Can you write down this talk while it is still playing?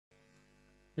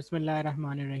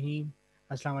Bismillahirrahmanirrahim.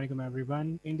 Assalamu alaikum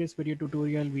everyone. In this video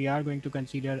tutorial, we are going to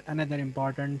consider another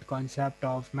important concept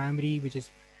of memory, which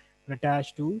is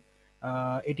attached to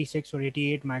 86 or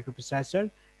 88 microprocessor,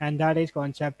 and that is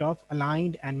concept of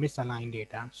aligned and misaligned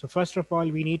data. So first of all,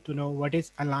 we need to know what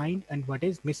is aligned and what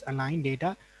is misaligned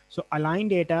data. So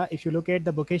aligned data, if you look at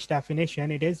the bookish definition,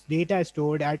 it is data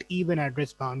stored at even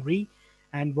address boundary.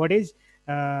 And what is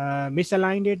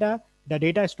misaligned data? The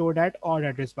data stored at odd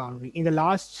address boundary. In the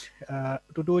last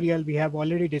tutorial, we have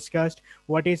already discussed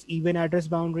what is even address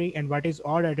boundary and what is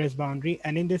odd address boundary.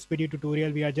 And in this video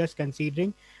tutorial, we are just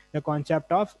considering the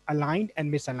concept of aligned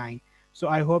and misaligned. So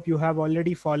I hope you have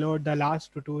already followed the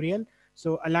last tutorial.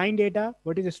 So aligned data,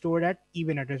 what is stored at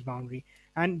even address boundary?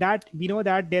 And that we know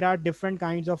that there are different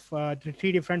kinds of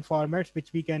three different formats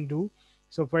which we can do.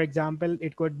 So for example,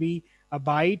 it could be a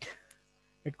byte,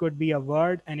 it could be a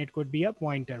word, and it could be a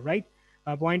pointer, right?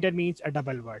 A pointer means a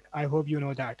double word. I hope you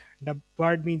know that. The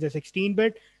word means a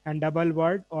 16-bit, and double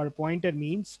word or pointer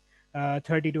means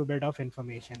 32-bit of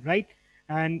information, right?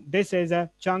 And this is a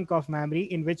chunk of memory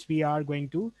in which we are going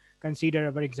to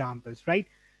consider our examples, right?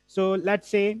 So let's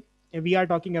say we are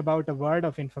talking about a word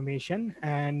of information,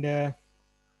 and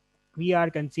we are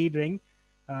considering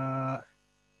uh,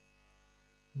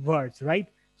 words, right?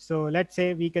 So let's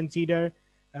say we consider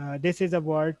this is a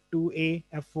word 2A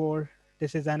F4.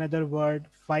 This is another word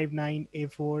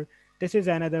 59A4. This is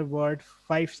another word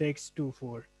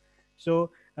 5624. So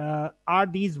are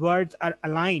these words are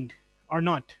aligned or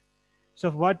not? So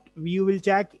what you will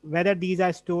check whether these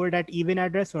are stored at even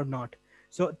address or not.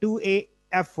 So 2A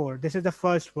F4. This is the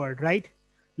first word, right?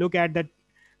 Look at the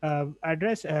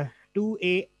address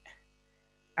 2A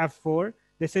F4.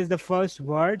 This is the first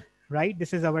word, right?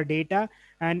 This is our data,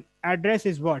 and address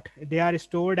is what? They are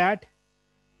stored at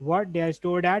what? They are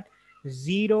stored at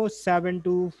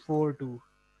 07242.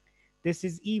 This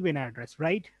is even address,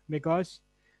 right? Because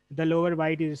the lower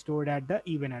byte is stored at the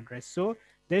even address. So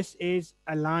this is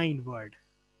aligned word.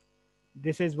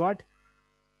 This is what?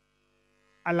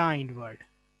 Aligned word,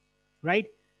 right?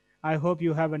 I hope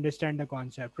you have understand the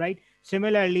concept, right?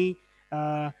 Similarly,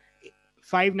 uh,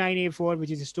 59A4, which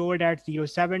is stored at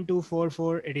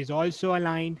 07244, it is also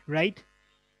aligned, right?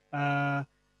 uh,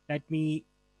 Let me,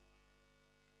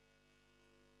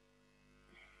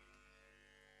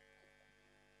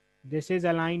 this is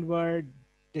aligned word,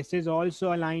 this is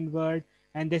also aligned word,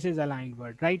 and this is aligned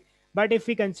word, right? But if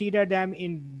we consider them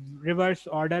in reverse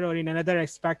order or in another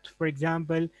aspect, for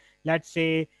example, let's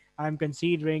say I'm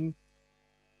considering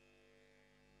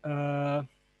uh,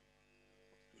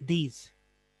 these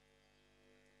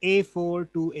A4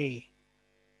 to A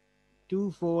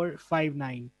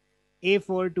 2459,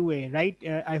 A4 to A, right?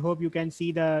 I hope you can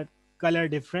see the color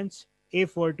difference.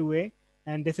 A4 to A,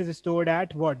 and this is stored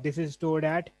at what? This is stored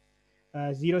at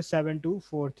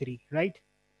 07243, right?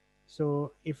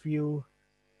 So if you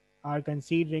are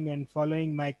considering and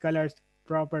following my colors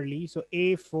properly, so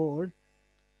A4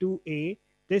 to A,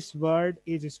 this word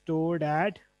is stored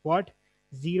at what?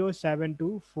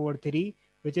 07243,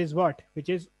 which is what? Which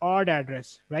is odd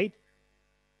address, right?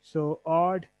 So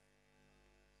odd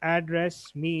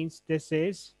address means this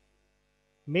is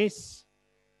misaligned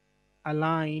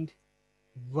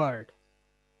word.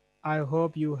 I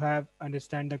hope you have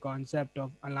understand the concept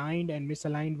of aligned and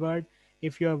misaligned word.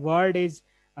 If your word is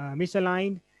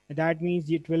misaligned, that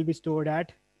means it will be stored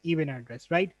at even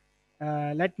address, right?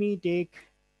 Let me take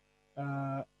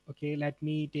okay. Let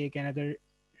me take another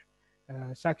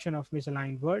section of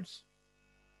misaligned words.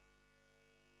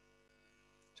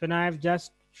 So now I've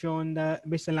just shown the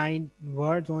misaligned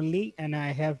words only, and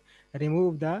I have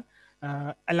removed the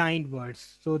aligned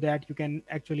words so that you can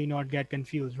actually not get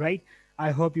confused, right? I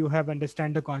hope you have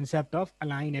understand the concept of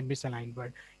aligned and misaligned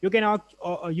word. You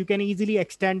can easily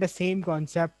extend the same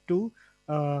concept to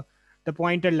uh, the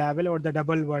pointer level or the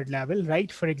double word level,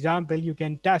 right? For example, you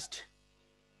can test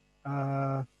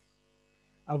uh,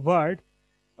 a word,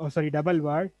 oh sorry, double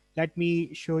word. Let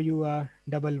me show you a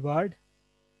double word.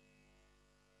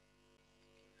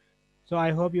 So I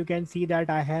hope you can see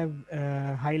that I have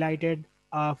highlighted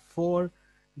four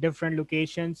different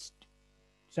locations: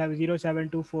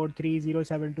 07243,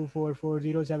 07244,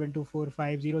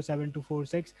 07245,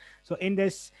 07246. So in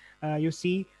this, you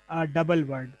see a double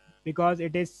word because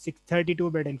it is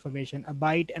 32-bit information. A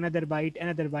byte, another byte,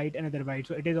 another byte, another byte.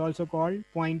 So it is also called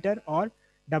pointer or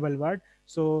double word.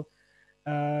 So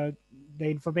the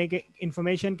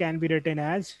information can be written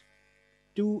as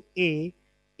 2A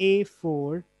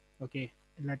A4. Okay,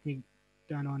 let me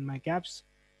turn on my caps.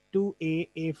 2A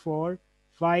A4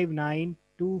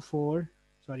 5924,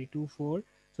 sorry, 24.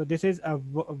 So this is a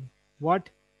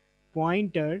what?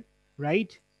 Pointer,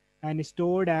 right? And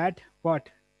stored at what?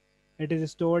 It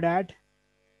is stored at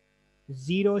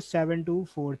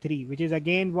 07243, which is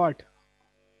again what?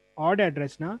 Odd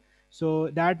address now. So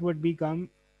that would become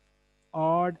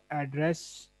odd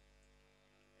address,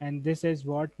 and this is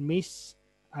what?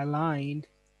 Misaligned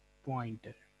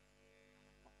pointer.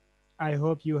 I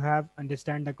hope you have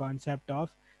understand the concept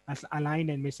of as aligned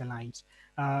and misaligned.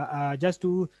 Just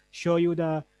to show you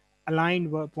the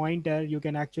aligned pointer, you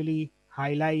can actually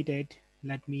highlight it.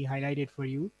 Let me highlight it for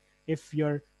you. If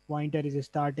your pointer is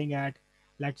starting at,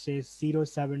 let's say,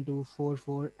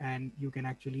 07244, and you can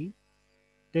actually,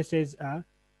 this is a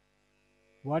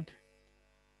what?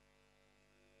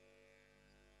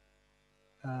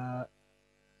 Uh,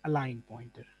 Aligned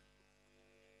pointer,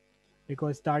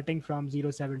 because starting from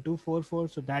 07244,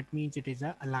 so that means it is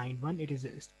a aligned one. It is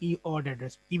a odd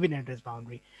address, even address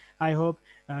boundary. I hope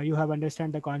you have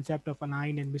understand the concept of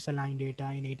aligned and misaligned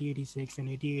data in 8086 and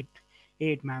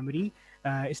 888 memory.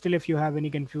 Still, if you have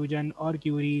any confusion or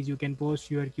queries, you can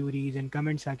post your queries in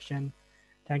comment section.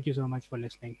 Thank you so much for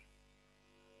listening.